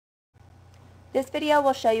This video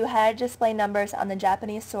will show you how to display numbers on the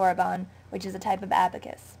Japanese soroban, which is a type of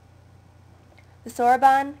abacus. The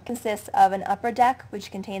soroban consists of an upper deck,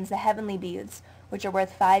 which contains the heavenly beads, which are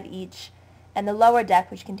worth 5 each, and the lower deck,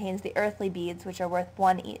 which contains the earthly beads, which are worth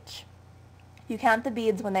 1 each. You count the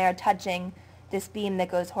beads when they are touching this beam that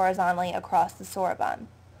goes horizontally across the soroban.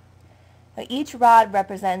 Now, each rod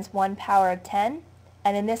represents 1 power of 10,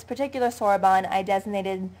 and in this particular soroban, I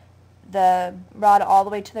designated the rod all the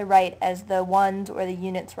way to the right as the ones or the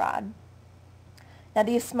units rod. Now,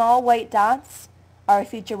 these small white dots are a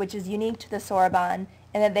feature which is unique to the soroban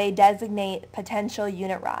in that they designate potential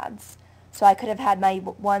unit rods. So I could have had my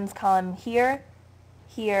ones column here,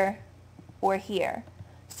 here, or here.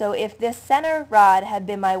 So if this center rod had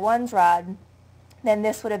been my ones rod, then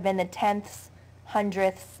this would have been the tenths,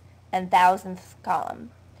 hundredths, and thousandths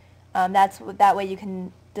column. That way you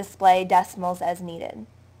can display decimals as needed.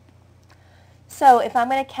 So if I'm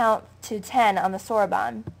going to count to 10 on the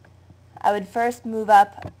soroban, I would first move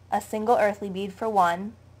up a single earthly bead for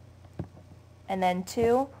 1, and then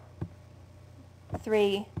 2,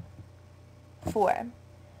 3, 4.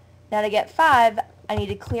 Now to get 5, I need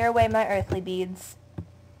to clear away my earthly beads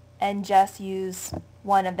and just use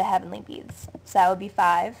one of the heavenly beads. So that would be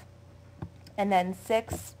 5, and then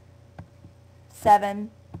 6,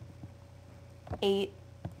 7, 8,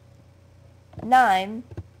 9,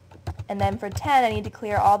 and then for 10 I need to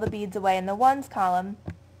clear all the beads away in the ones column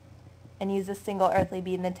and use a single earthly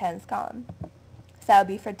bead in the tens column. So that would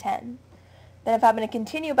be for 10. Then if I'm going to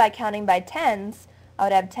continue by counting by tens, I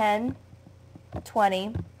would have 10,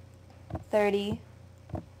 20, 30,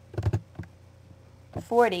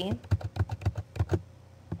 40,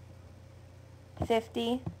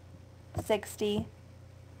 50, 60,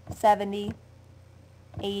 70,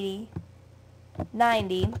 80,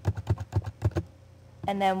 90,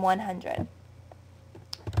 and then 100.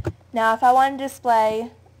 Now if I want to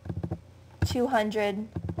display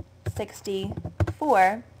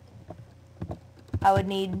 264, I would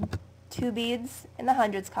need 2 beads in the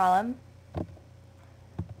hundreds column,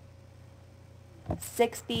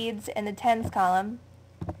 6 beads in the tens column,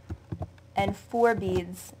 and 4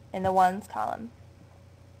 beads in the ones column.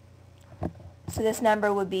 So this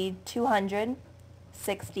number would be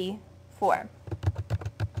 264.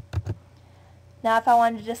 Now if I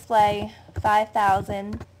wanted to display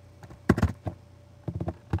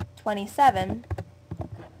 5,027,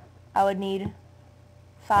 I would need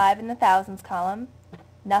 5 in the thousands column,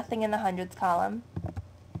 nothing in the hundreds column,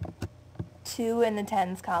 2 in the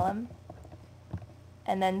tens column,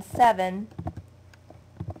 and then 7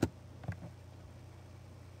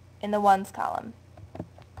 in the ones column.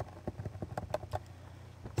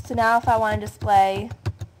 So now if I want to display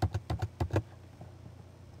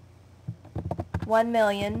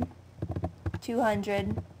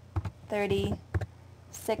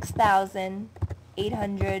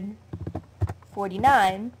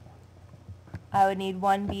 1,236,849, I would need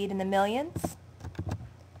 1 bead in the millions,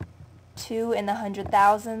 2 in the hundred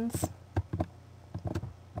thousands,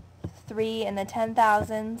 3 in the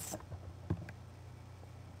 10,000s,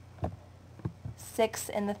 6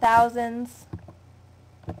 in the thousands,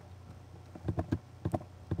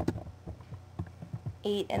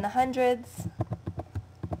 8 in the hundreds,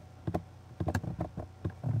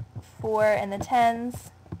 4 in the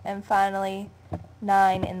tens, and finally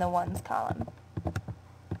 9 in the ones column.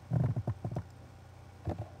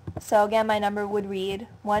 So again, my number would read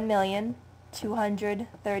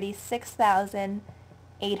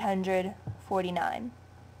 1,236,849.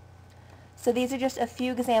 So these are just a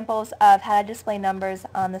few examples of how to display numbers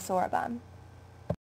on the soroban.